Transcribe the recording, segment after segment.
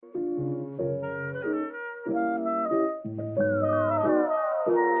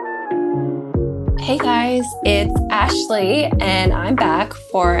Hey guys, it's Ashley, and I'm back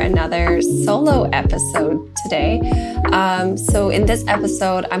for another solo episode today. So in this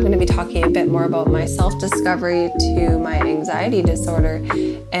episode, I'm going to be talking a bit more about my self-discovery to my anxiety disorder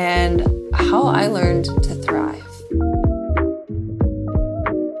and how I learned to thrive.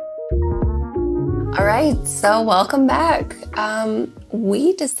 All right, so welcome back.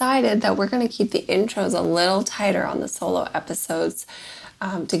 We decided that we're going to keep the intros a little tighter on the solo episodes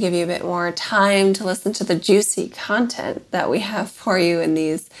to give you a bit more time to listen to the juicy content that we have for you in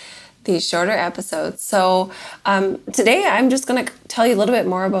these shorter episodes. So today I'm just going to tell you a little bit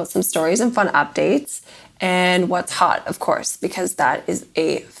more about some stories and fun updates and what's hot, of course, because that is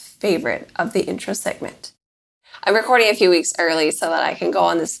a favorite of the intro segment. I'm recording a few weeks early so that I can go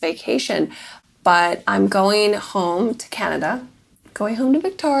on this vacation, but I'm going home to Canada, going home to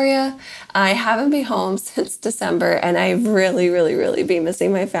Victoria. I haven't been home since December, and I've really been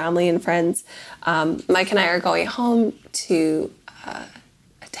missing my family and friends. Mike and I are going home to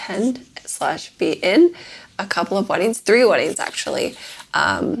attend/be in a couple of weddings, 3 weddings actually.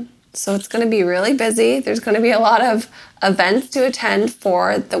 So it's going to be really busy. There's going to be a lot of events to attend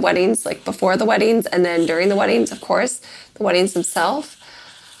for the weddings, like before the weddings, and then during the weddings, of course, the weddings themselves.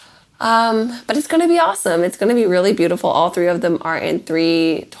 But it's going to be awesome. It's going to be really beautiful. All 3 of them are in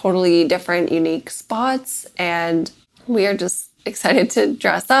 3 totally different, unique spots. And we are just excited to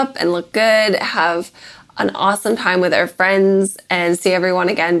dress up and look good, have an awesome time with our friends and see everyone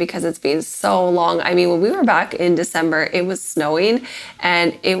again because it's been so long. I mean, when we were back in December, it was snowing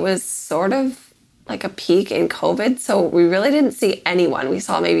and it was sort of like a peak in COVID. So we really didn't see anyone. We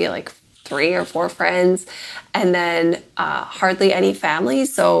saw maybe like 3 or 4 friends and then hardly any family.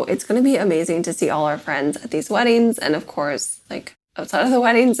 So it's going to be amazing to see all our friends at these weddings and of course like outside of the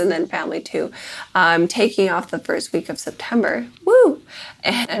weddings and then family too. I'm taking off the first week of September. Woo!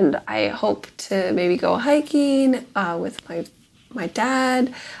 And I hope to maybe go hiking with my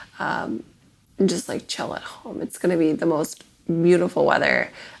dad and just like chill at home. It's going to be the most beautiful weather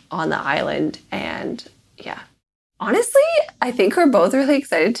on the island. And yeah, honestly, I think we're both really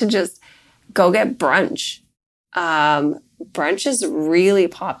excited to just go get brunch. Brunch is really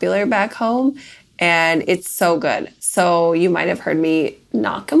popular back home and it's so good. So you might have heard me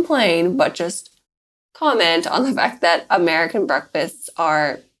not complain, but just comment on the fact that American breakfasts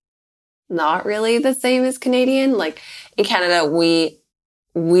are not really the same as Canadian. Like in Canada, we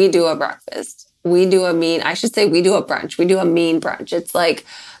do a breakfast. We do a brunch. We do a mean brunch. It's like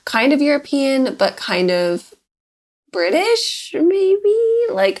kind of European, but kind of British, maybe.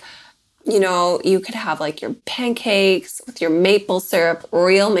 Like, you know, you could have like your pancakes with your maple syrup,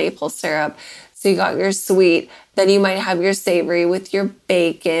 real maple syrup. So you got your sweet, then you might have your savory with your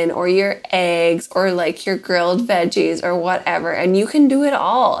bacon or your eggs or like your grilled veggies or whatever. And you can do it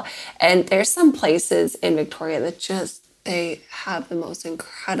all. And there's some places in Victoria that they have the most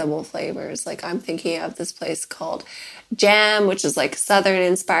incredible flavors. Like I'm thinking of this place called Jam, which is like Southern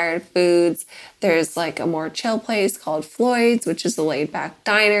inspired foods. There's like a more chill place called Floyd's, which is a laid back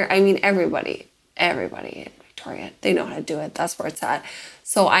diner. I mean, everybody in Victoria, they know how to do it. That's where it's at.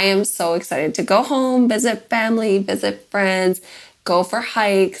 So I am so excited to go home, visit family, visit friends, go for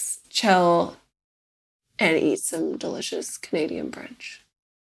hikes, chill, and eat some delicious Canadian brunch.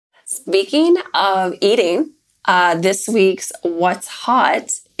 Speaking of eating, this week's What's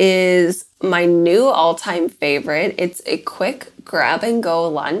Hot is my new all-time favorite. It's a quick grab-and-go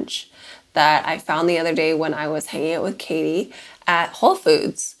lunch that I found the other day when I was hanging out with Katie at Whole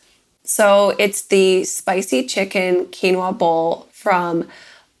Foods. So it's the spicy chicken quinoa bowl from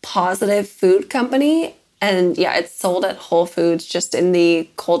Positive Food Company. And yeah, it's sold at Whole Foods just in the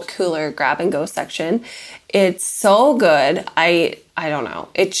cold cooler grab-and-go section. It's so good. I don't know.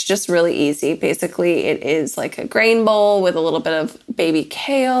 It's just really easy. Basically, it is like a grain bowl with a little bit of baby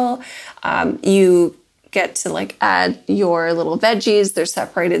kale. You get to like add your little veggies. They're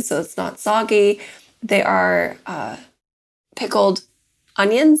separated so it's not soggy. They are pickled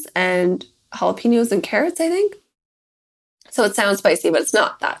onions and jalapenos and carrots, I think. So it sounds spicy, but it's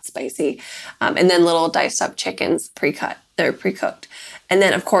not that spicy. And then little diced up chickens pre-cut. They're pre-cooked. And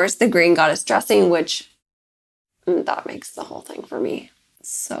then, of course, the Green Goddess dressing, which that makes the whole thing for me.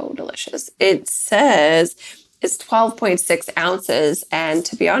 So delicious. It says it's 12.6 ounces. And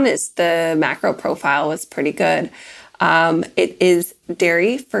to be honest, the macro profile was pretty good. It is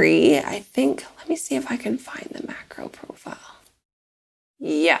dairy-free. I think, let me see if I can find the macro profile.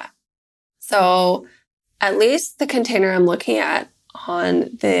 Yeah. So at least the container I'm looking at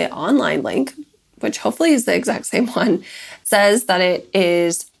on the online link, which hopefully is the exact same one, says that it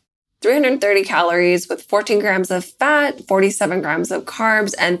is 330 calories with 14 grams of fat, 47 grams of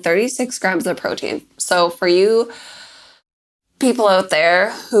carbs, and 36 grams of protein. So for you people out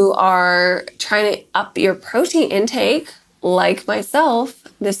there who are trying to up your protein intake, like myself,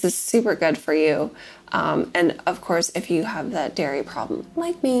 this is super good for you. And of course, if you have that dairy problem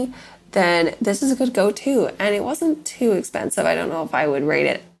like me, then this is a good go-to. And it wasn't too expensive. I don't know if I would rate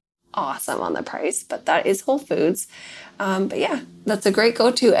it awesome on the price, but that is Whole Foods. But yeah, that's a great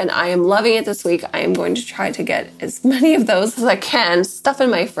go-to. And I am loving it this week. I am going to try to get as many of those as I can, stuff in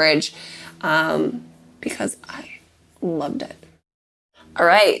my fridge, because I loved it. All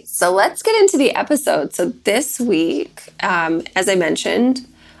right, so let's get into the episode. So this week, as I mentioned,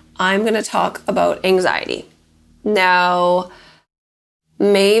 I'm going to talk about anxiety. Now,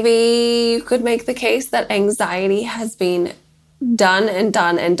 maybe you could make the case that anxiety has been done,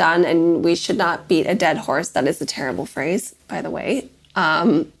 and we should not beat a dead horse. That is a terrible phrase, by the way.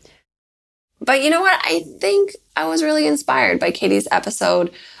 But you know what? I think I was really inspired by Katie's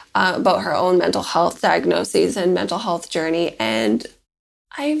episode about her own mental health diagnoses and mental health journey, and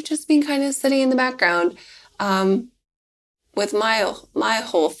I've just been kind of sitting in the background with my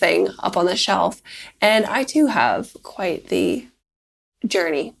whole thing up on the shelf. And I too have quite the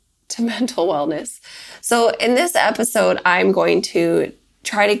journey to mental wellness. So in this episode, I'm going to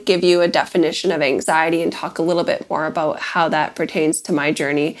try to give you a definition of anxiety and talk a little bit more about how that pertains to my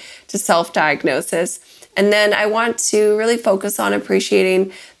journey to self-diagnosis. And then I want to really focus on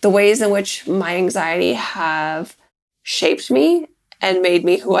appreciating the ways in which my anxiety have shaped me and made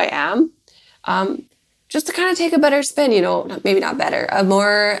me who I am, just to kind of take a better spin, maybe not better, a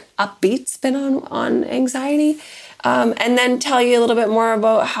more upbeat spin on anxiety, and then tell you a little bit more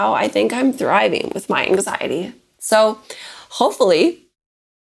about how I think I'm thriving with my anxiety. So hopefully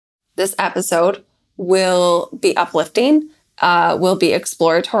this episode will be uplifting, will be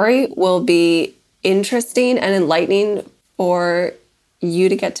exploratory, will be interesting and enlightening for you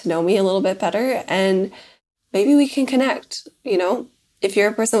to get to know me a little bit better, and maybe we can connect. If you're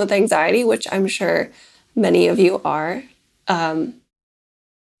a person with anxiety, which I'm sure many of you are,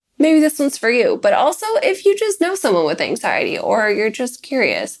 maybe this one's for you. But also, if you just know someone with anxiety or you're just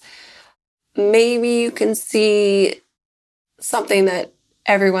curious, maybe you can see something that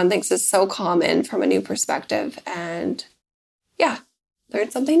everyone thinks is so common from a new perspective and,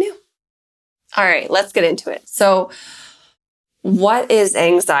 learn something new. All right, let's get into it. So, what is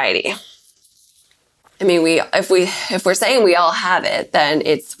anxiety? I mean, if we're saying we all have it, then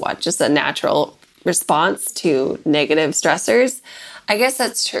it's just a natural response to negative stressors. I guess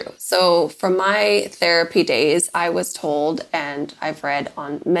that's true. So from my therapy days, I was told, and I've read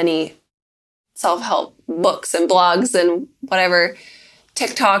on many self-help books and blogs and whatever,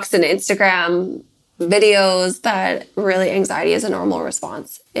 TikToks and Instagram videos, that really anxiety is a normal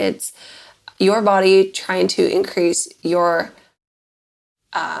response. It's your body trying to increase your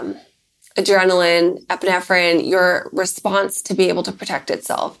adrenaline, epinephrine, your response to be able to protect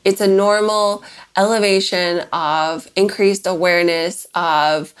itself. It's a normal elevation of increased awareness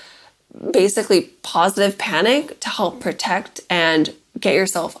of basically positive panic to help protect and get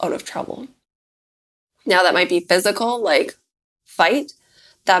yourself out of trouble. Now that might be physical, like fight.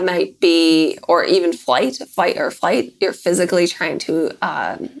 That might be, or even fight or flight. You're physically trying to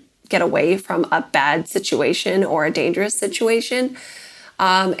get away from a bad situation or a dangerous situation.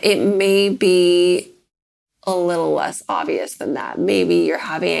 It may be a little less obvious than that. Maybe you're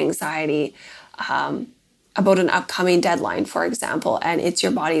having anxiety about an upcoming deadline, for example, and it's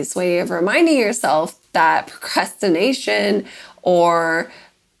your body's way of reminding yourself that procrastination or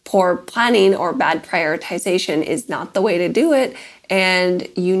poor planning or bad prioritization is not the way to do it, and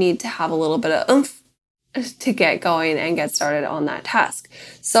you need to have a little bit of oomph to get going and get started on that task.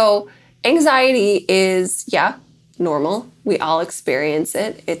 So anxiety is, normal. We all experience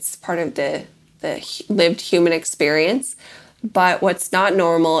it. It's part of the lived human experience. But what's not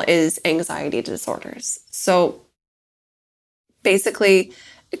normal is anxiety disorders. So basically,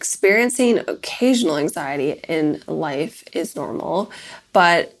 experiencing occasional anxiety in life is normal,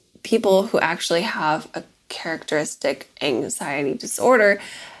 but people who actually have a characteristic anxiety disorder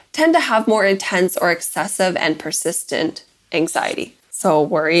tend to have more intense or excessive and persistent anxiety. So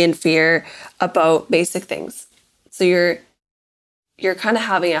worry and fear about basic things. So you're kind of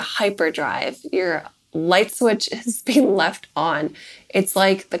having a hyperdrive. Your light switch is being left on. It's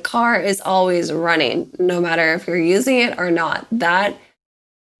like the car is always running, no matter if you're using it or not. That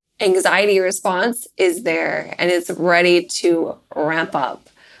anxiety response is there and it's ready to ramp up.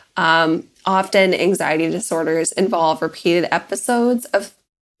 Often anxiety disorders involve repeated episodes of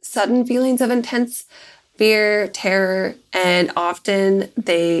sudden feelings of intense fear, terror, and often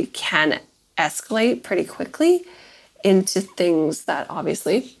they can escalate pretty quickly into things that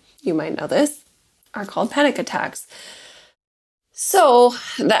obviously, you might know this, are called panic attacks. So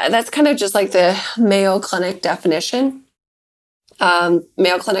that's kind of just like the Mayo Clinic definition.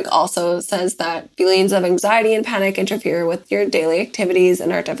 Mayo Clinic also says that feelings of anxiety and panic interfere with your daily activities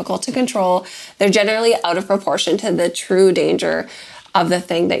and are difficult to control. They're generally out of proportion to the true danger of the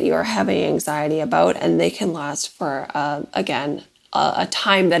thing that you are having anxiety about, and they can last for, a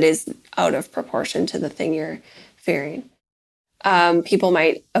time that is out of proportion to the thing you're fearing. People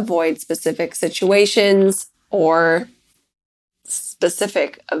might avoid specific situations or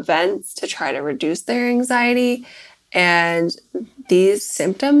specific events to try to reduce their anxiety. And these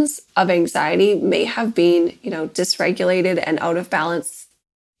symptoms of anxiety may have been, dysregulated and out of balance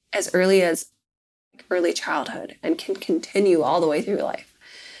as early childhood and can continue all the way through life.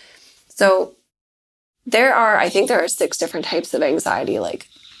 So I think there are 6 different types of anxiety, like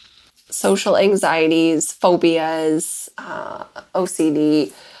social anxieties, phobias,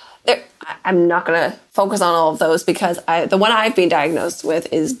 OCD. I'm not going to focus on all of those because the one I've been diagnosed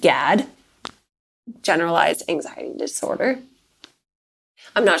with is GAD, generalized anxiety disorder.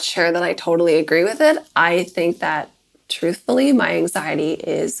 I'm not sure that I totally agree with it. I think that, truthfully, my anxiety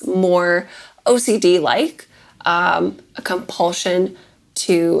is more OCD-like, a compulsion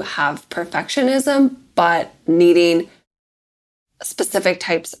to have perfectionism, but needing specific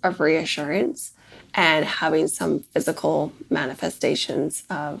types of reassurance and having some physical manifestations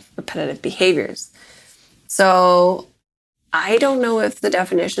of repetitive behaviors. So I don't know if the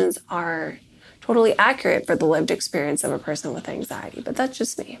definitions are totally accurate for the lived experience of a person with anxiety, but that's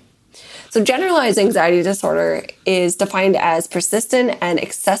just me. So generalized anxiety disorder is defined as persistent and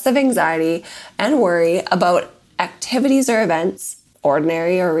excessive anxiety and worry about activities or events,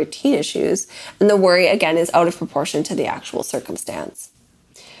 ordinary or routine issues, and the worry, again, is out of proportion to the actual circumstance.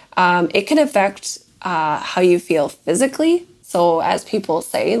 It can affect how you feel physically. So as people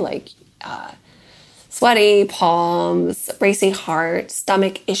say, like sweaty palms, racing heart,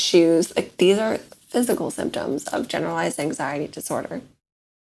 stomach issues, like these are physical symptoms of generalized anxiety disorder.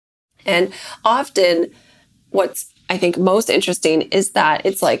 And often what's, I think, most interesting is that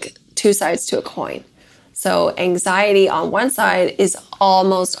it's like 2 sides to a coin. So anxiety on one side is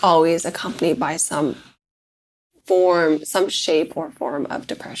almost always accompanied by some shape or form of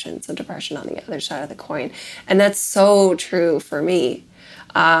depression. So depression on the other side of the coin. And that's so true for me.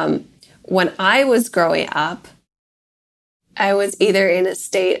 When I was growing up, I was either in a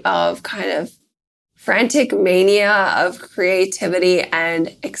state of kind of frantic mania of creativity and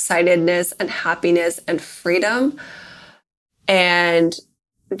excitedness and happiness and freedom. And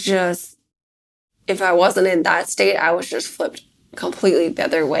just, if I wasn't in that state, I was just flipped completely the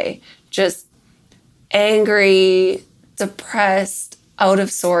other way. Just angry, depressed, out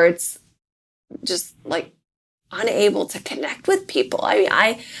of sorts, just like unable to connect with people. I mean,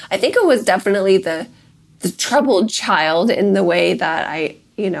 I think it was definitely the troubled child in the way that I,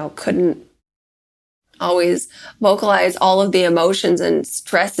 couldn't always vocalize all of the emotions and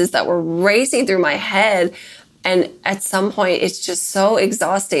stresses that were racing through my head. And at some point, it's just so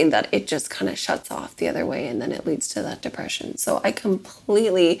exhausting that it just kind of shuts off the other way, and then it leads to that depression. So I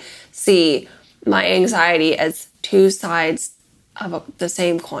completely see my anxiety as 2 sides of the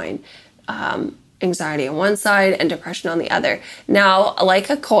same coin. Anxiety on one side and depression on the other. Now, like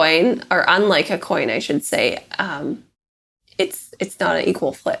a coin, or unlike a coin, I should say, it's not an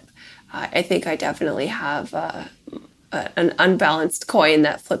equal flip. I think I definitely have an unbalanced coin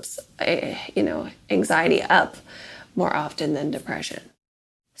that flips, anxiety up more often than depression.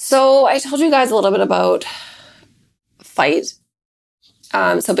 So I told you guys a little bit about fight.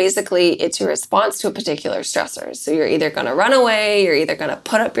 So basically, it's your response to a particular stressor. So you're either going to run away, you're either going to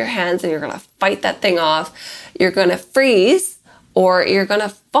put up your hands and you're going to fight that thing off, you're going to freeze, or you're going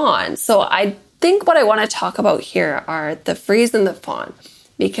to fawn. So I think what I want to talk about here are the freeze and the fawn,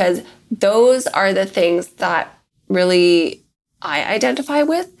 because those are the things that really I identify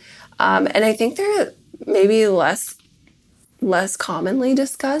with. And I think they're maybe less commonly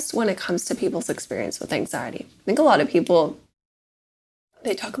discussed when it comes to people's experience with anxiety. I think a lot of people,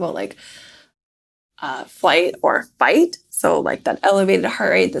 they talk about like flight or fight. So like that elevated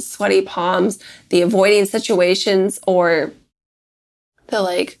heart rate, the sweaty palms, the avoiding situations, or the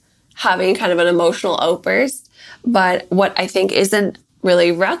like having kind of an emotional outburst. But what I think isn't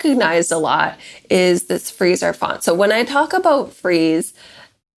really recognized a lot is this freeze or fawn. So when I talk about freeze,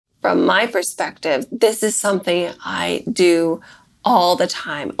 from my perspective, this is something I do all the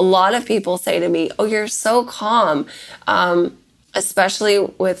time. A lot of people say to me, "Oh, you're so calm," especially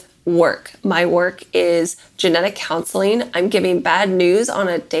with work. My work is genetic counseling. I'm giving bad news on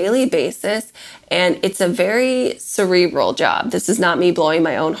a daily basis, and it's a very cerebral job. This is not me blowing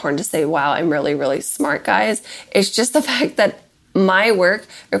my own horn to say, wow, I'm really, really smart, guys. It's just the fact that my work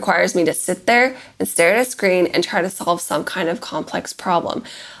requires me to sit there and stare at a screen and try to solve some kind of complex problem.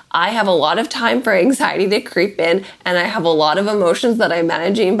 I have a lot of time for anxiety to creep in, and I have a lot of emotions that I'm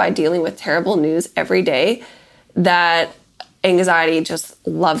managing by dealing with terrible news every day that anxiety just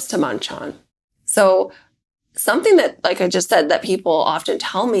loves to munch on. So something that, like I just said, that people often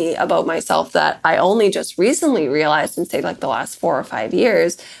tell me about myself that I only just recently realized in, say, like the last 4 or 5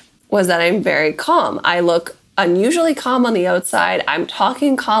 years, was that I'm very calm. I look unusually calm on the outside. I'm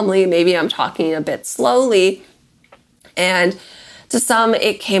talking calmly. Maybe I'm talking a bit slowly. And to some,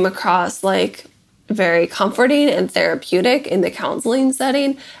 it came across like very comforting and therapeutic in the counseling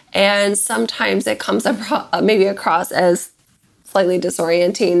setting. And sometimes it comes maybe across as slightly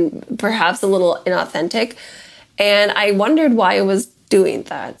disorienting, perhaps a little inauthentic. And I wondered why I was doing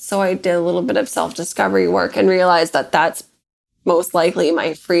that. So I did a little bit of self-discovery work and realized that that's most likely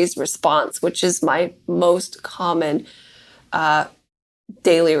my freeze response, which is my most common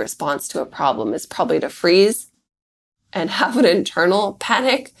daily response to a problem, is probably to freeze and have an internal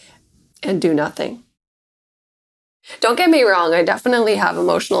panic and do nothing. Don't get me wrong, I definitely have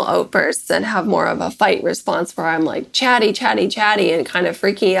emotional outbursts and have more of a fight response where I'm like chatty and kind of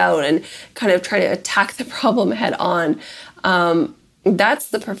freaking out and kind of trying to attack the problem head on. That's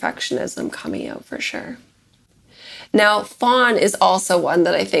the perfectionism coming out for sure. Now, fawn is also one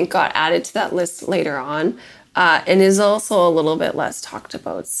that I think got added to that list later on and is also a little bit less talked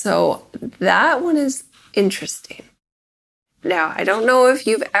about. So that one is interesting. Now, I don't know if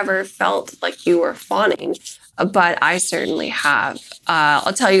you've ever felt like you were fawning, but I certainly have.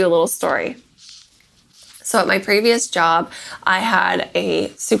 I'll tell you a little story. So at my previous job, I had a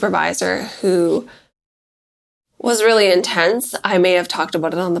supervisor who was really intense. I may have talked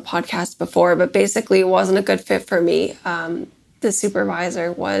about it on the podcast before, but basically it wasn't a good fit for me. The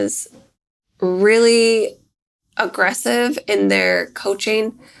supervisor was really aggressive in their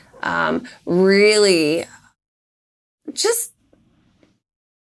coaching, really just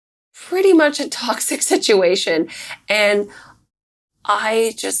pretty much a toxic situation. And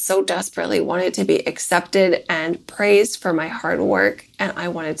I just so desperately wanted to be accepted and praised for my hard work. And I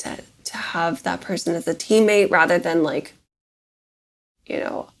wanted to have that person as a teammate rather than like,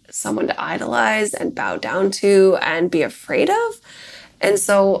 someone to idolize and bow down to and be afraid of. And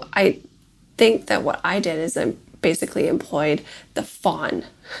so I think that what I did is I basically employed the fawn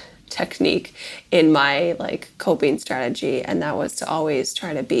technique in my coping strategy. And that was to always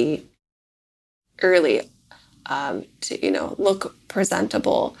try to be early, to look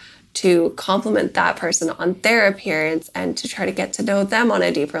presentable, to compliment that person on their appearance and to try to get to know them on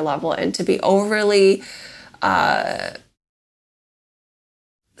a deeper level and to be overly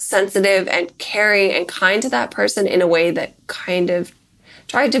sensitive and caring and kind to that person in a way that kind of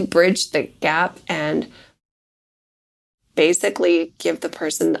tried to bridge the gap and basically give the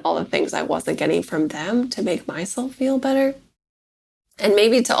person all the things I wasn't getting from them to make myself feel better. And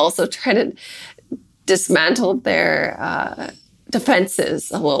maybe to also try to dismantle their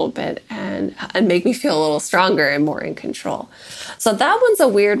defenses a little bit and make me feel a little stronger and more in control. So that one's a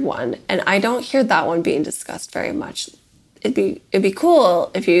weird one, and I don't hear that one being discussed very much. It'd be cool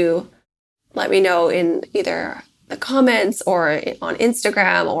if you let me know in either the comments or on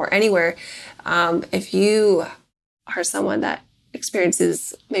Instagram or anywhere if you are someone that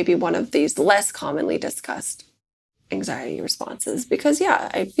experiences maybe one of these less commonly discussed anxiety responses. Because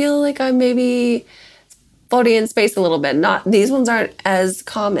I feel like I'm maybe floating in space a little bit. These ones aren't as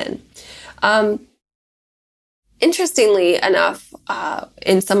common. Interestingly enough,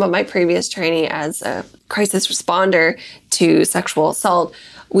 in some of my previous training as a crisis responder to sexual assault,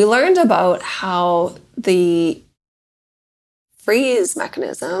 we learned about how the freeze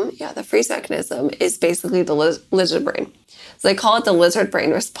mechanism is basically the lizard brain. So they call it the lizard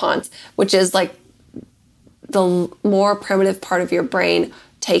brain response, which is like the more primitive part of your brain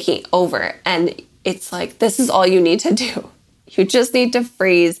taking over. And it's like, this is all you need to do. You just need to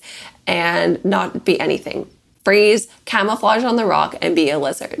freeze and not be anything. Freeze, camouflage on the rock, and be a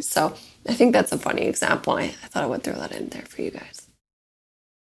lizard. So I think that's a funny example. I thought I would throw that in there for you guys.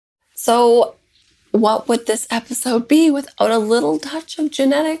 So what would this episode be without a little touch of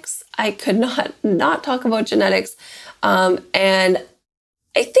genetics? I could not talk about genetics. And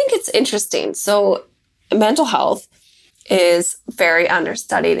I think it's interesting. So mental health is very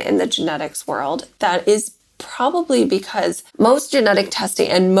understudied in the genetics world. That is probably because most genetic testing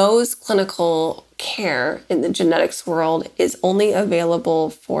and most clinical care in the genetics world is only available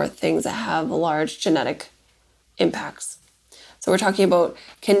for things that have large genetic impacts. So we're talking about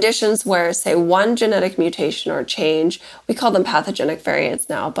conditions where, say, one genetic mutation or change, we call them pathogenic variants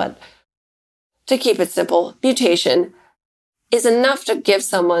now, but to keep it simple, mutation is enough to give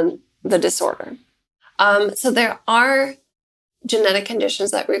someone the disorder. So there are genetic conditions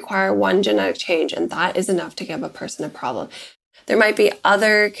that require one genetic change, and that is enough to give a person a problem. There might be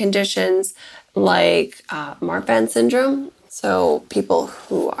other conditions like Marfan syndrome. So people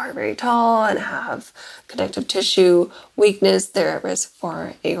who are very tall and have connective tissue weakness, they're at risk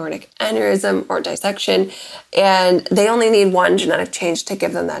for aortic aneurysm or dissection, and they only need one genetic change to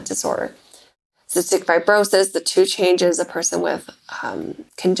give them that disorder. Cystic fibrosis, the two changes, a person with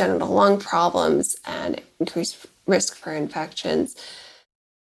congenital lung problems and increased risk for infections.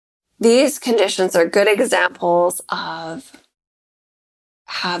 These conditions are good examples of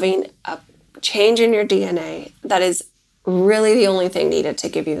having a change in your DNA that is really the only thing needed to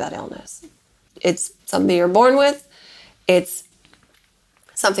give you that illness. It's something you're born with. It's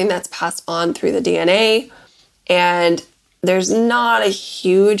something that's passed on through the DNA. And there's not a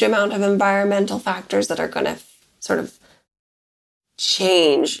huge amount of environmental factors that are going to sort of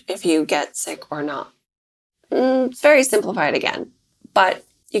change if you get sick or not. It's very simplified again, but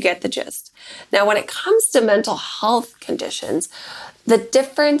you get the gist. Now, when it comes to mental health conditions, the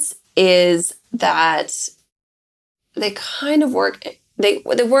difference is that they kind of work, they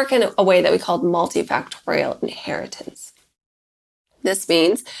work in a way that we call multifactorial inheritance. This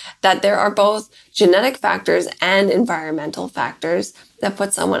means that there are both genetic factors and environmental factors that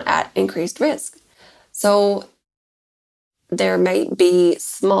put someone at increased risk. So there might be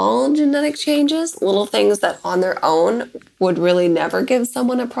small genetic changes, little things that on their own would really never give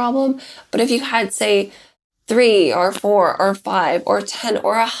someone a problem. But if you had, say, 3 or 4 or 5 or 10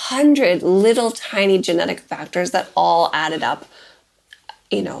 or 100 little tiny genetic factors that all added up,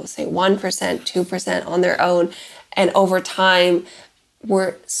 say 1%, 2% on their own, and over time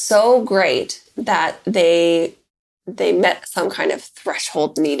were so great that they met some kind of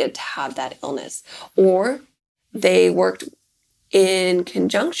threshold needed to have that illness, or they worked in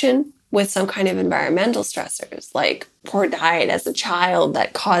conjunction with some kind of environmental stressors, like poor diet as a child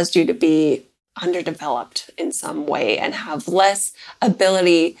that caused you to be underdeveloped in some way and have less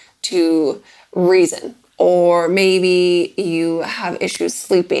ability to reason. Or maybe you have issues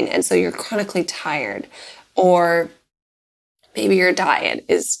sleeping and so you're chronically tired. Or maybe your diet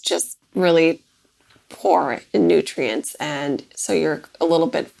is just really poor in nutrients and so you're a little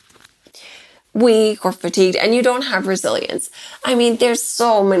bit weak or fatigued and you don't have resilience. I mean, there's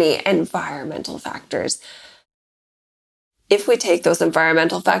so many environmental factors. If we take those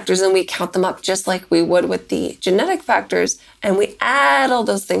environmental factors and we count them up just like we would with the genetic factors and we add all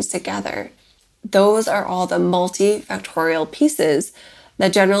those things together, those are all the multifactorial pieces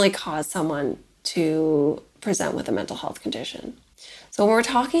that generally cause someone to present with a mental health condition. So when we're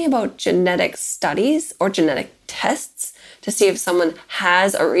talking about genetic studies or genetic tests to see if someone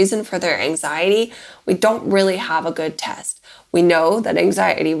has a reason for their anxiety, we don't really have a good test. We know that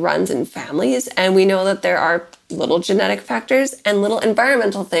anxiety runs in families, and we know that there are little genetic factors and little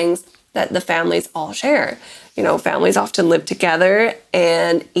environmental things that the families all share. Families often live together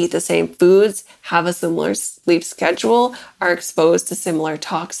and eat the same foods, have a similar sleep schedule, are exposed to similar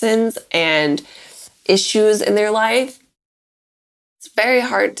toxins and issues in their life. It's very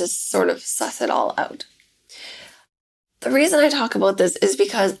hard to sort of suss it all out. The reason I talk about this is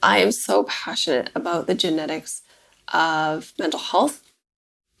because I am so passionate about the genetics of mental health.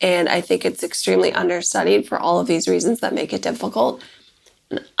 And I think it's extremely understudied for all of these reasons that make it difficult.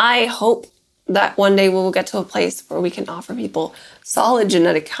 And I hope that one day we will get to a place where we can offer people solid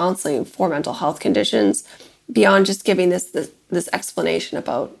genetic counseling for mental health conditions beyond just giving this explanation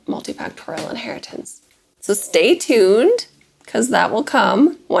about multifactorial inheritance. So stay tuned, because that will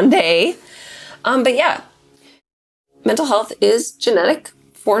come one day. But yeah, mental health is genetic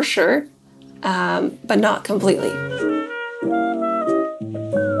for sure, but not completely.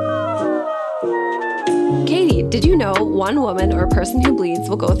 Katie, did you know one woman or person who bleeds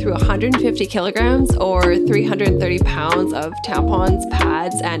will go through 150 kilograms or 330 pounds of tampons,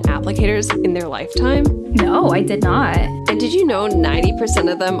 pads, and applicators in their lifetime? No, I did not. And did you know 90%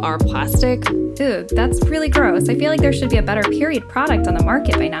 of them are plastic? Dude, that's really gross. I feel like there should be a better period product on the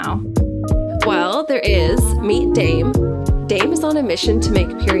market by now. Well, there is. Meet Dame. Dame is on a mission to make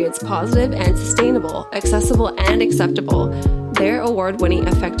periods positive and sustainable, accessible and acceptable. Their award-winning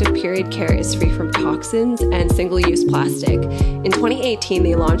effective period care is free from toxins and single-use plastic. In 2018,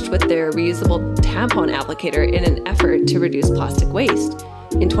 they launched with their reusable tampon applicator in an effort to reduce plastic waste.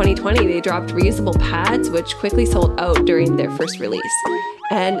 In 2020, they dropped reusable pads, which quickly sold out during their first release.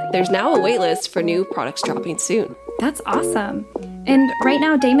 And there's now a waitlist for new products dropping soon. That's awesome. And right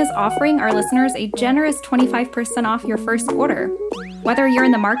now, Dame is offering our listeners a generous 25% off your first order. Whether you're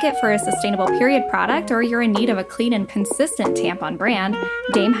in the market for a sustainable period product or you're in need of a clean and consistent tampon brand,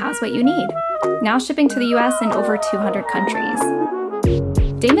 Dame has what you need. Now shipping to the US in over 200 countries.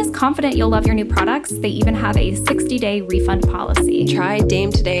 Dame is confident you'll love your new products. They even have a 60-day refund policy. Try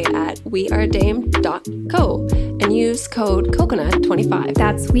Dame today at wearedame.co and use code COCONUT25.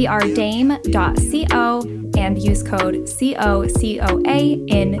 That's wearedame.co and use code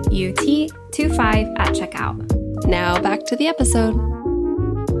COCOANUT25 at checkout. Now back to the episode.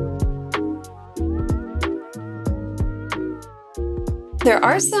 There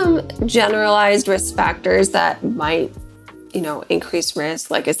are some generalized risk factors that might increase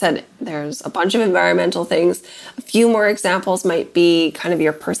risk. Like I said, there's a bunch of environmental things. A few more examples might be kind of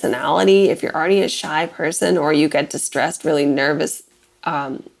your personality. If you're already a shy person or you get distressed or really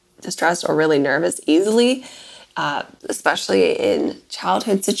nervous easily, especially in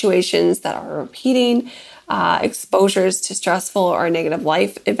childhood situations that are repeating, exposures to stressful or negative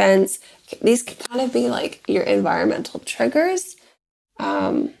life events. These can kind of be like your environmental triggers.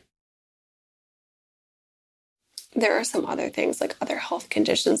 There are some other things like other health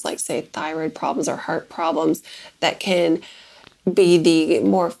conditions, like say thyroid problems or heart problems, that can be the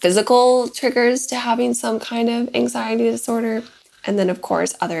more physical triggers to having some kind of anxiety disorder. And then, of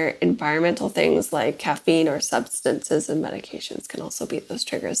course, other environmental things like caffeine or substances and medications can also be those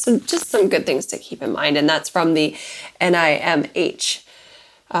triggers. So just some good things to keep in mind. And that's from the NIMH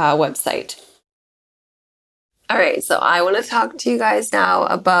website. All right, so I want to talk to you guys now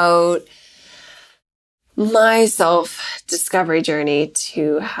about my self-discovery journey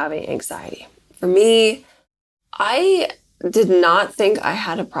to having anxiety. For me, I did not think I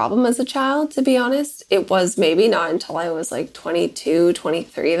had a problem as a child, to be honest. It was maybe not until I was like 22,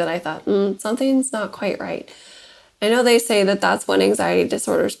 23 that I thought, something's not quite right. I know they say that that's when anxiety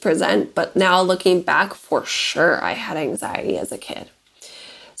disorders present, but now looking back, for sure, I had anxiety as a kid.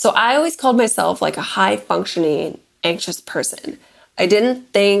 So I always called myself like a high-functioning, anxious person. I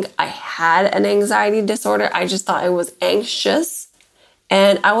didn't think I had an anxiety disorder. I just thought I was anxious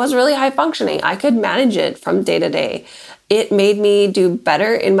and I was really high functioning. I could manage it from day to day. It made me do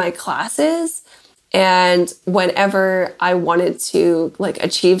better in my classes. And whenever I wanted to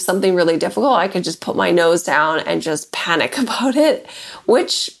achieve something really difficult, I could just put my nose down and just panic about it,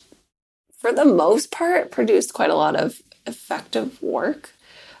 which for the most part produced quite a lot of effective work.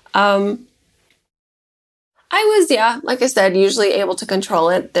 I was, like I said, usually able to control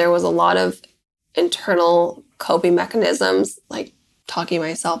it. There was a lot of internal coping mechanisms, like talking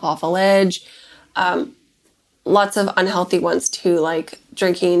myself off a ledge. Lots of unhealthy ones too, like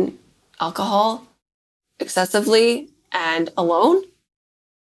drinking alcohol excessively and alone.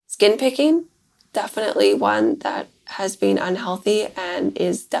 Skin picking, definitely one that has been unhealthy and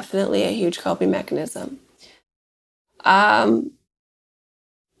is definitely a huge coping mechanism.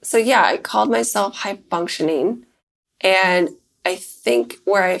 So I called myself high functioning, and I think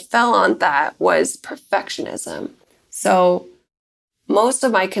where I fell on that was perfectionism. So most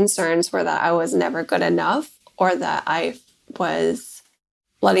of my concerns were that I was never good enough or that I was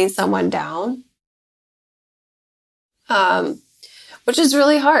letting someone down, which is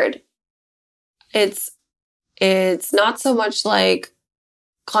really hard. It's not so much like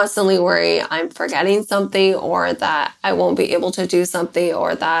constantly worry I'm forgetting something or that I won't be able to do something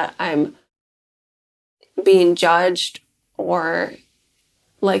or that I'm being judged or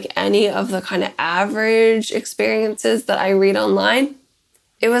like any of the kind of average experiences that I read online.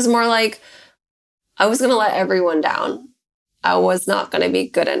 It was more like I was going to let everyone down. I was not going to be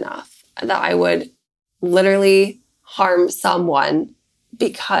good enough, that I would literally harm someone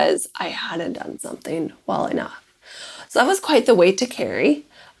because I hadn't done something well enough. So that was quite the weight to carry.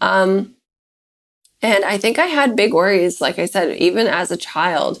 And I think I had big worries, like I said, even as a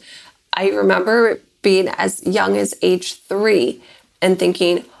child. I remember being as young as age 3 and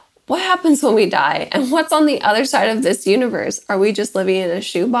thinking, what happens when we die? And what's on the other side of this universe? Are we just living in a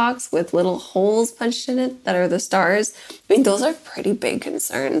shoebox with little holes punched in it that are the stars? I mean, those are pretty big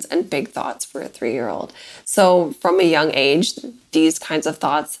concerns and big thoughts for a 3-year-old. So from a young age, these kinds of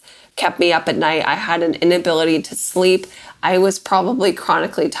thoughts kept me up at night. I had an inability to sleep. I was probably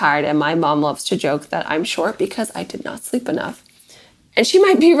chronically tired, and my mom loves to joke that I'm short because I did not sleep enough. And she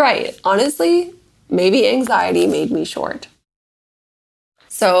might be right. Honestly, maybe anxiety made me short.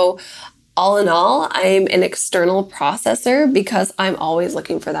 So all in all, I'm an external processor because I'm always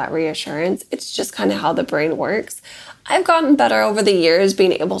looking for that reassurance. It's just kind of how the brain works. I've gotten better over the years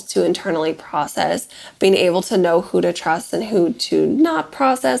being able to internally process, being able to know who to trust and who to not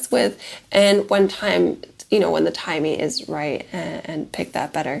process with, and when the timing is right, and pick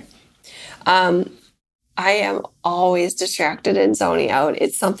that better. I am always distracted and zoning out.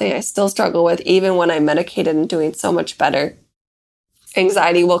 It's something I still struggle with, even when I'm medicated and doing so much better.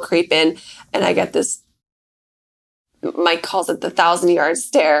 Anxiety will creep in, and I get this, Mike calls it the 1,000-yard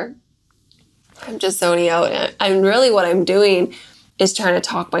stare. I'm just zoning out. And really what I'm doing is trying to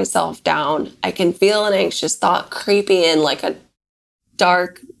talk myself down. I can feel an anxious thought creeping in like a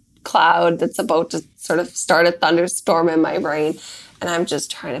dark cloud that's about to sort of start a thunderstorm in my brain, and I'm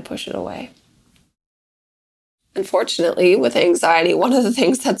just trying to push it away. Unfortunately, with anxiety, one of the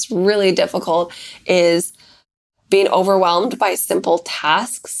things that's really difficult is being overwhelmed by simple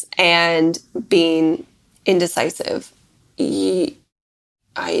tasks and being indecisive.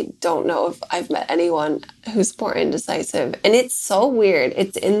 I don't know if I've met anyone who's more indecisive. And it's so weird.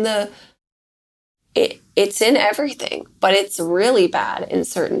 It's in everything, but it's really bad in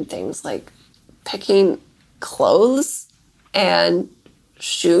certain things like picking clothes and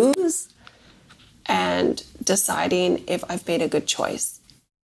shoes and deciding if I've made a good choice.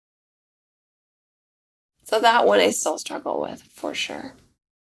 So that one I still struggle with, for sure.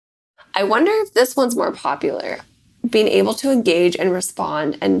 I wonder if this one's more popular. Being able to engage and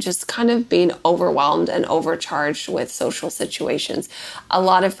respond and just kind of being overwhelmed and overcharged with social situations. A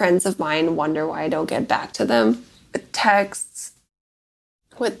lot of friends of mine wonder why I don't get back to them with texts,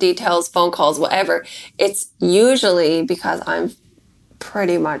 with details, phone calls, whatever. It's usually because I'm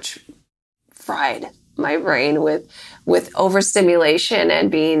pretty much fried my brain with overstimulation and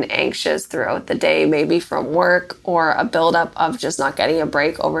being anxious throughout the day, maybe from work or a buildup of just not getting a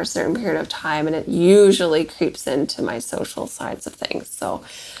break over a certain period of time. And it usually creeps into my social sides of things. So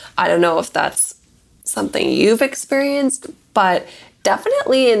I don't know if that's something you've experienced, but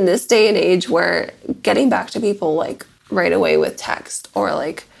definitely in this day and age where getting back to people like right away with text or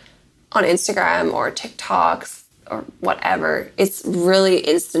like on Instagram or TikToks or whatever, it's really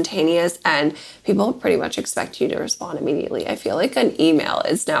instantaneous and people pretty much expect you to respond immediately. I feel like an email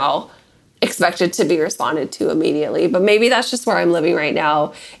is now expected to be responded to immediately, but maybe that's just where I'm living right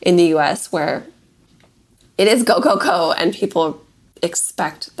now in the US, where it is go, go, go, and people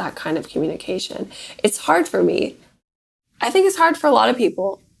expect that kind of communication. It's hard for me. I think it's hard for a lot of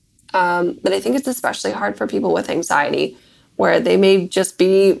people, but I think it's especially hard for people with anxiety, where they may just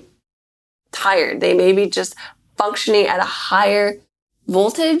be tired. They may be just functioning at a higher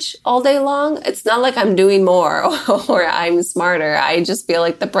voltage all day long. It's not like I'm doing more or I'm smarter. I just feel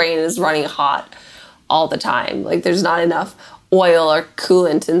like the brain is running hot all the time. Like there's not enough oil or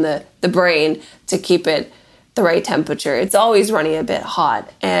coolant in the brain to keep it the right temperature. It's always running a bit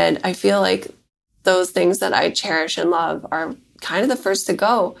hot. And I feel like those things that I cherish and love are kind of the first to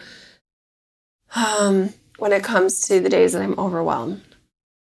go when it comes to the days that I'm overwhelmed.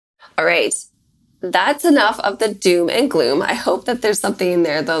 All right. That's enough of the doom and gloom. I hope that there's something in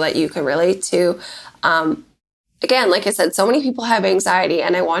there, though, that you can relate to. Again, like I said, so many people have anxiety,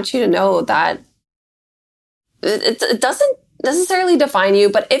 and I want you to know that it doesn't necessarily define you,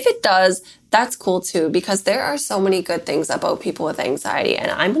 but if it does, that's cool too, because there are so many good things about people with anxiety,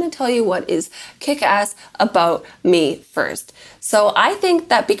 and I'm going to tell you what is kick-ass about me first. So I think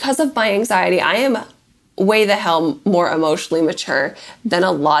that because of my anxiety, I am way the hell more emotionally mature than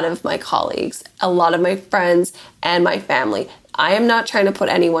a lot of my colleagues, a lot of my friends, and my family. I am not trying to put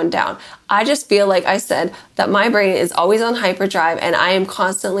anyone down. I just feel like I said that my brain is always on hyperdrive and I am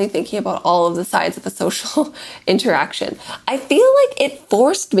constantly thinking about all of the sides of a social interaction. I feel like it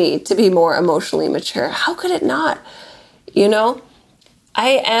forced me to be more emotionally mature. How could it not? You know,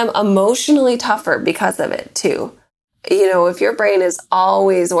 I am emotionally tougher because of it too. You know, if your brain is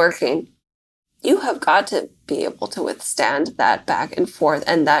always working, you have got to be able to withstand that back and forth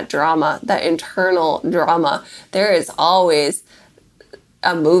and that drama, that internal drama. There is always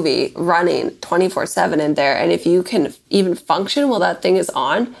a movie running 24/7 in there. And if you can even function while that thing is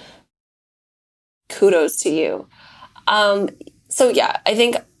on, kudos to you. So yeah, I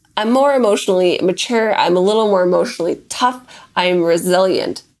think I'm more emotionally mature. I'm a little more emotionally tough. I'm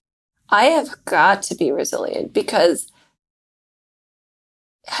resilient. I have got to be resilient because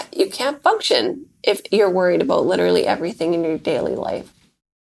you can't function if you're worried about literally everything in your daily life.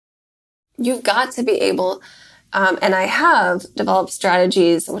 You've got to be able, and I have developed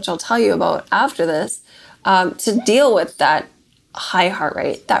strategies, which I'll tell you about after this, to deal with that high heart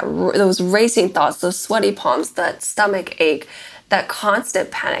rate, those racing thoughts, those sweaty palms, that stomach ache, that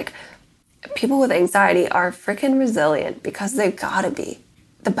constant panic. people with anxiety are freaking resilient because they've got to be.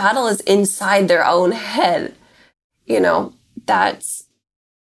 The battle is inside their own head.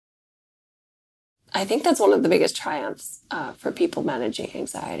 I think that's one of the biggest triumphs for people managing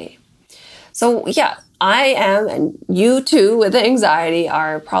anxiety. So yeah, I am, and you too with anxiety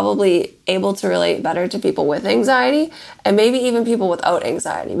are probably able to relate better to people with anxiety and maybe even people without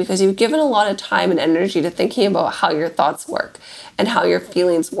anxiety, because you've given a lot of time and energy to thinking about how your thoughts work and how your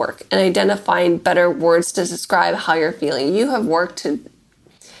feelings work and identifying better words to describe how you're feeling. You have worked to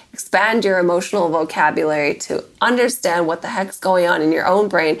expand your emotional vocabulary to understand what the heck's going on in your own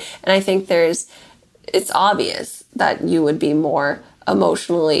brain. And I think it's obvious that you would be more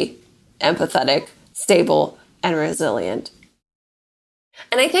emotionally empathetic, stable, and resilient.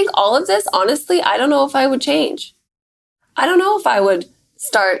 And I think all of this, honestly, I don't know if I would change. I don't know if I would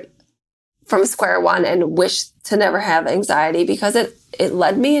start from square one and wish to never have anxiety, because it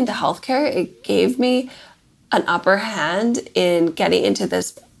led me into healthcare. It gave me an upper hand in getting into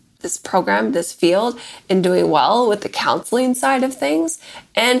this program, this field, and doing well with the counseling side of things.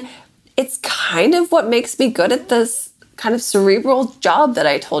 And it's kind of what makes me good at this kind of cerebral job that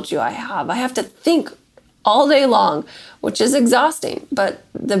I told you I have. I have to think all day long, which is exhausting, but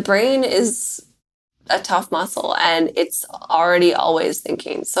the brain is a tough muscle and it's already always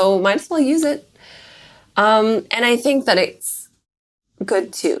thinking. So might as well use it. And I think that it's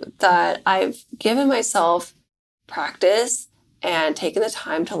good too, that I've given myself practice and taken the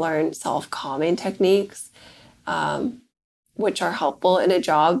time to learn self-calming techniques, which are helpful in a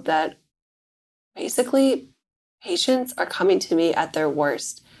job that basically patients are coming to me at their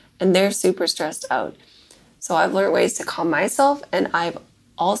worst and they're super stressed out. So I've learned ways to calm myself, and I've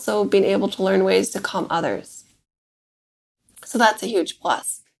also been able to learn ways to calm others. So that's a huge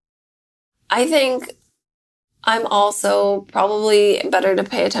plus. I think I'm also probably better to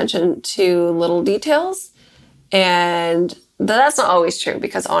pay attention to little details, and that's not always true,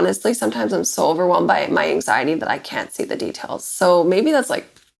 because honestly, sometimes I'm so overwhelmed by my anxiety that I can't see the details. So maybe that's like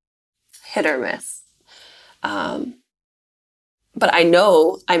hit or miss. But I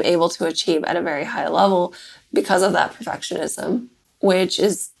know I'm able to achieve at a very high level because of that perfectionism, which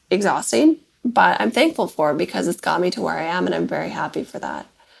is exhausting, but I'm thankful for, because it's got me to where I am, and I'm very happy for that.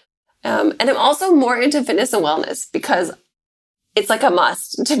 And I'm also more into fitness and wellness because it's like a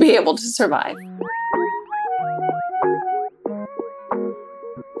must to be able to survive.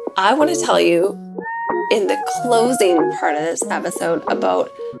 I want to tell you in the closing part of this episode about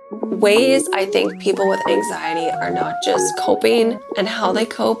ways I think people with anxiety are not just coping and how they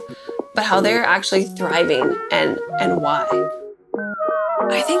cope, but how they're actually thriving and why.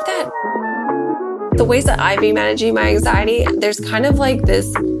 I think that the ways that I've been managing my anxiety, there's kind of like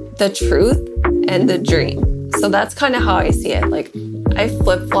the truth and the dream. So that's kind of how I see it. Like, I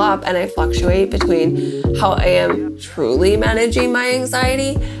flip-flop and I fluctuate between how I am truly managing my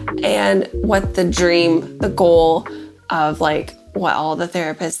anxiety and what the dream, the goal of like what all the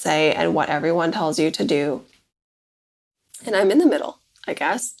therapists say and what everyone tells you to do. And I'm in the middle, I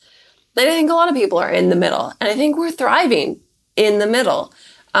guess. And I think a lot of people are in the middle, and I think we're thriving in the middle.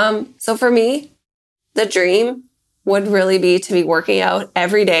 So for me, the dream would really be to be working out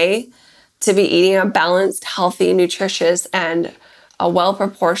every day, to be eating a balanced, healthy, nutritious, and a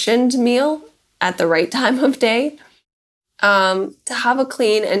well-proportioned meal at the right time of day, to have a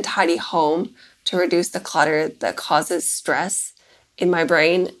clean and tidy home to reduce the clutter that causes stress in my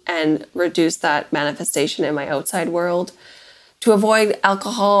brain and reduce that manifestation in my outside world, to avoid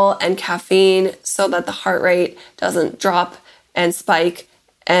alcohol and caffeine so that the heart rate doesn't drop and spike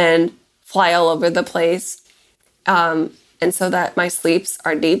and fly all over the place, and so that my sleeps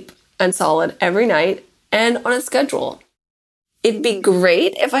are deep and solid every night and on a schedule. It'd be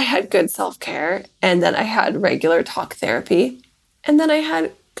great if I had good self-care and that I had regular talk therapy and then I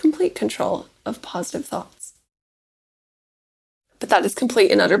had complete control of positive thoughts. But that is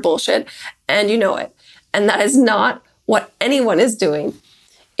complete and utter bullshit, and you know it. And that is not what anyone is doing.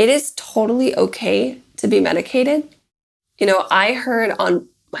 It is totally okay to be medicated. You know, I heard on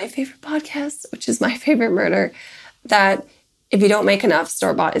my favorite podcast, which is My Favorite Murder, that if you don't make enough,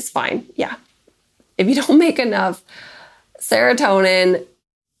 store-bought is fine. Yeah. If you don't make enough serotonin,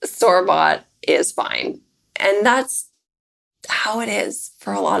 store-bought is fine. And that's how it is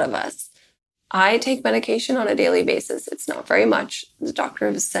for a lot of us. I take medication on a daily basis. It's not very much. The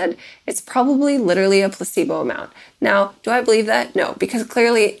doctor has said it's probably literally a placebo amount. Now, do I believe that? No, because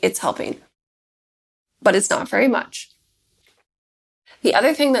clearly it's helping. But it's not very much. The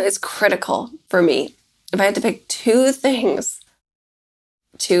other thing that is critical for me, if I had to pick two things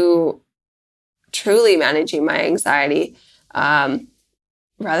to truly managing my anxiety,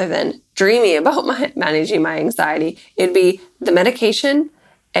 rather than dreaming about managing my anxiety, it'd be the medication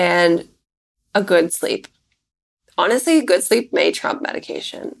and a good sleep. Honestly, good sleep may trump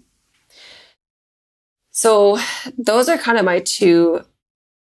medication. So those are kind of my two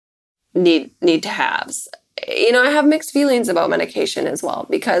need to haves. You know, I have mixed feelings about medication as well,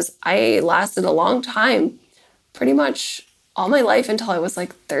 because I lasted a long time, pretty much all my life until I was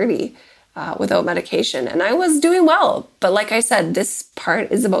like 30 without medication. And I was doing well. But like I said, this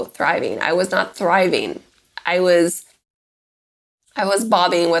part is about thriving. I was not thriving. I was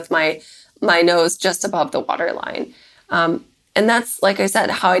bobbing with my nose just above the waterline. And that's, like I said,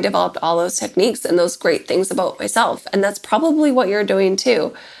 how I developed all those techniques and those great things about myself. And that's probably what you're doing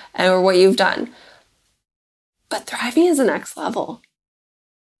too, or what you've done. But thriving is the next level.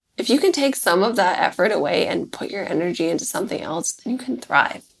 If you can take some of that effort away and put your energy into something else, then you can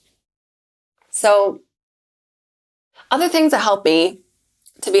thrive. So, other things that help me,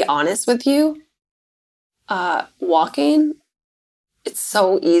 to be honest with you, walking, it's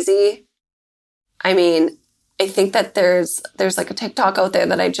so easy. I mean, I think that there's like a TikTok out there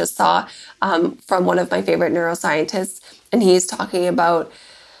that I just saw from one of my favorite neuroscientists, and he's talking about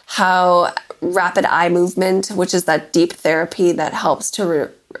how rapid eye movement, which is that deep therapy that helps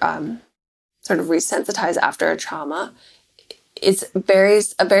to sort of resensitize after a trauma, it's a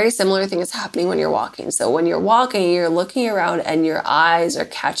very similar thing is happening when you're walking. So when you're walking, you're looking around and your eyes are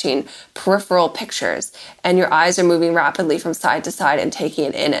catching peripheral pictures, and your eyes are moving rapidly from side to side and taking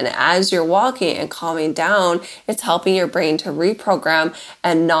it in. And as you're walking and calming down, it's helping your brain to reprogram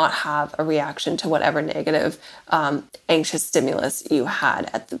and not have a reaction to whatever negative, anxious stimulus you had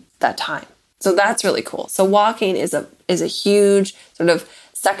at that time. So that's really cool. So walking is a huge sort of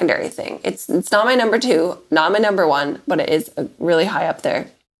secondary thing. It's not my number 2, not my number 1, but it is really high up there.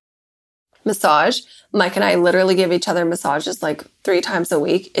 Massage. Mike and I literally give each other massages like 3 times a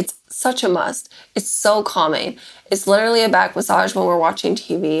week. It's such a must. It's so calming. It's literally a back massage when we're watching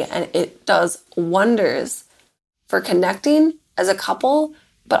TV, and it does wonders for connecting as a couple,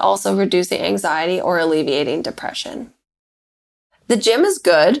 but also reducing anxiety or alleviating depression. The gym is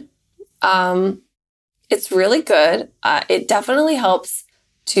good. It's really good. It definitely helps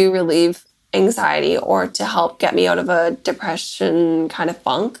to relieve anxiety or to help get me out of a depression kind of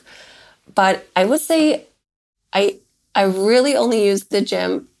funk. But I would say I really only use the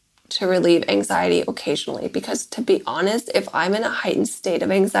gym to relieve anxiety occasionally, because to be honest, if I'm in a heightened state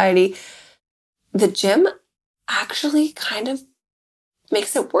of anxiety, the gym actually kind of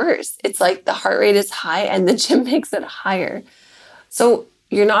makes it worse. It's like the heart rate is high and the gym makes it higher. So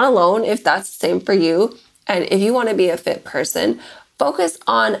you're not alone if that's the same for you. And if you want to be a fit person, focus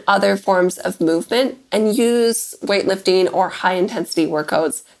on other forms of movement and use weightlifting or high intensity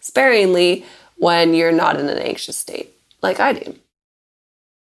workouts sparingly when you're not in an anxious state, like I do.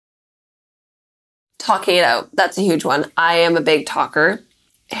 Talking it out, that's a huge one. I am a big talker,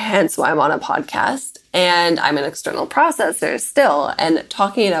 hence why I'm on a podcast, and I'm an external processor still, and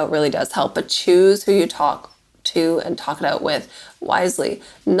talking it out really does help, but choose who you talk to and talk it out with wisely.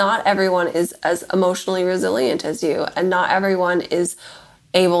 Not everyone is as emotionally resilient as you, and not everyone is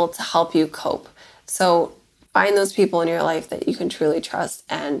able to help you cope. So find those people in your life that you can truly trust,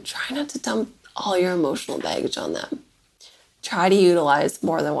 and try not to dump all your emotional baggage on them. Try to utilize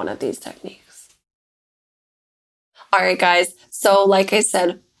more than one of these techniques. All right, guys. So like I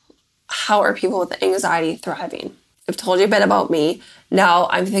said, how are people with anxiety thriving? I've told you a bit about me. Now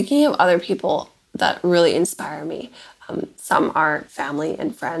I'm thinking of other people that really inspire me. Some are family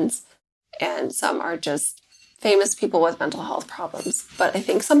and friends, and some are just famous people with mental health problems. But I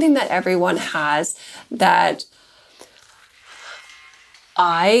think something that everyone has that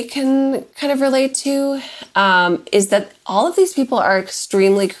I can kind of relate to is that all of these people are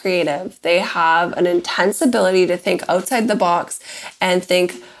extremely creative. They have an intense ability to think outside the box and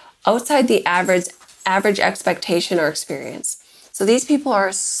think outside the average expectation or experience. So these people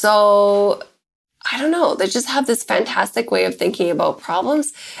are so, I don't know, they just have this fantastic way of thinking about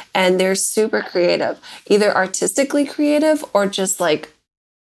problems, and they're super creative, either artistically creative or just like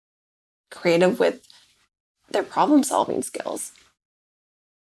creative with their problem solving skills.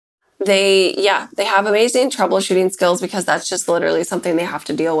 They have amazing troubleshooting skills, because that's just literally something they have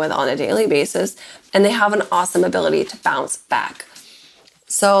to deal with on a daily basis. And they have an awesome ability to bounce back.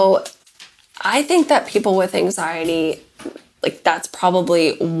 So I think that people with anxiety, like, that's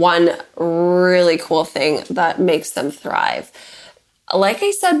probably one really cool thing that makes them thrive. Like I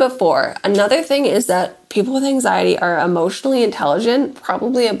said before, another thing is that people with anxiety are emotionally intelligent,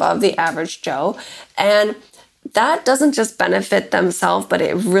 probably above the average Joe, and that doesn't just benefit themselves, but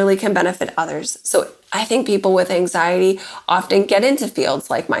it really can benefit others. So I think people with anxiety often get into fields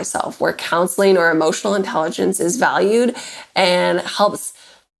like myself, where counseling or emotional intelligence is valued and helps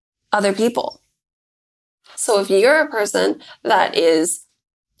other people. So if you're a person that is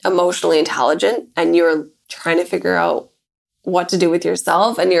emotionally intelligent and you're trying to figure out what to do with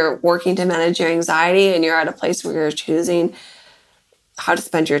yourself and you're working to manage your anxiety and you're at a place where you're choosing how to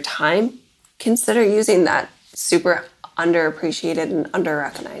spend your time, consider using that super underappreciated and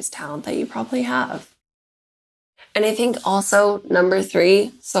under-recognized talent that you probably have. And I think also number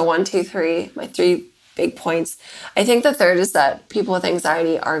 3, so 1, 2, 3, my 3 big points. I think the third is that people with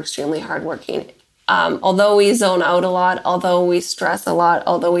anxiety are extremely hardworking. Although we zone out a lot, although we stress a lot,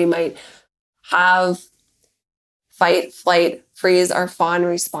 although we might have fight, flight, freeze, or fawn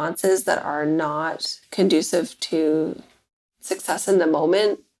responses that are not conducive to success in the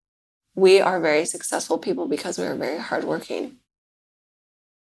moment, we are very successful people because we are very hardworking.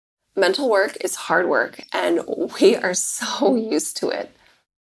 Mental work is hard work, and we are so used to it.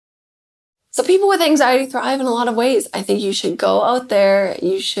 So people with anxiety thrive in a lot of ways. I think you should go out there,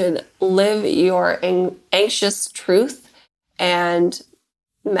 you should live your anxious truth and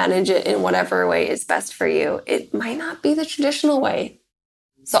manage it in whatever way is best for you. It might not be the traditional way.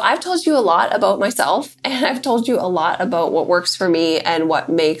 So I've told you a lot about myself, and I've told you a lot about what works for me and what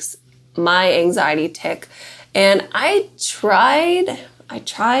makes my anxiety tick. And I tried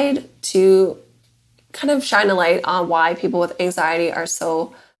to kind of shine a light on why people with anxiety are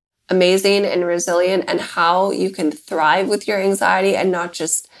so amazing and resilient, and how you can thrive with your anxiety and not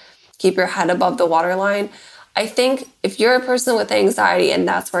just keep your head above the waterline. I think if you're a person with anxiety and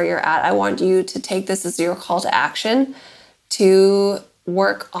that's where you're at, I want you to take this as your call to action to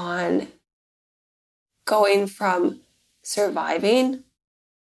work on going from surviving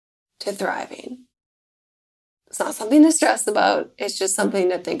to thriving. It's not something to stress about. It's just something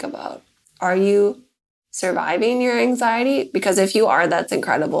to think about. Are you surviving your anxiety? Because if you are, that's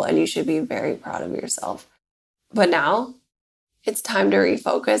incredible and you should be very proud of yourself. But now it's time to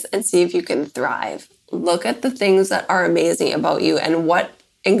refocus and see if you can thrive. Look at the things that are amazing about you and what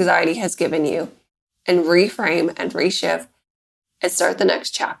anxiety has given you, and reframe and reshift and start the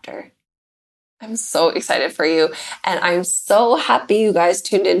next chapter. I'm so excited for you. And I'm so happy you guys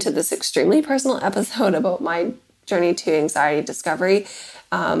tuned into this extremely personal episode about my journey to anxiety discovery.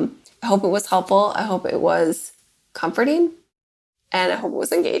 I hope it was helpful. I hope it was comforting. And I hope it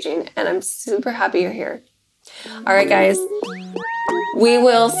was engaging. And I'm super happy you're here. All right, guys. We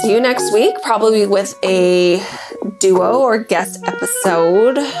will see you next week, probably with a duo or guest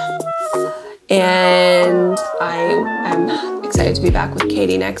episode. And I am excited to be back with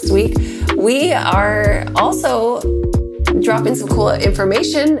Katie next week. We are also dropping some cool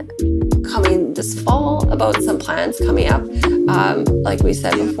information coming this fall about some plans coming up. Like we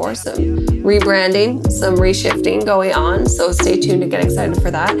said before, some rebranding, some reshifting going on. So stay tuned to get excited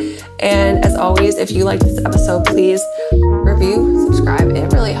for that. And as always, if you like this episode, please review, subscribe.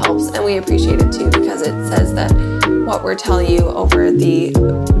 It really helps. And we appreciate it too, because it says that what we're telling you over the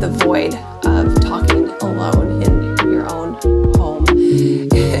void of talking alone in your own home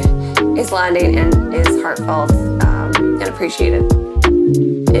is landing and is heartfelt and appreciated.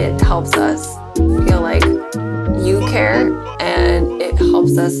 It helps us feel like you care, and it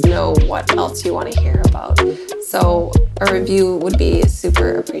helps us know what else you want to hear about. So a review would be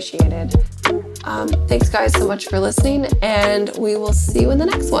super appreciated. Thanks guys so much for listening, and we will see you in the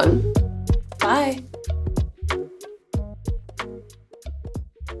next one. Bye.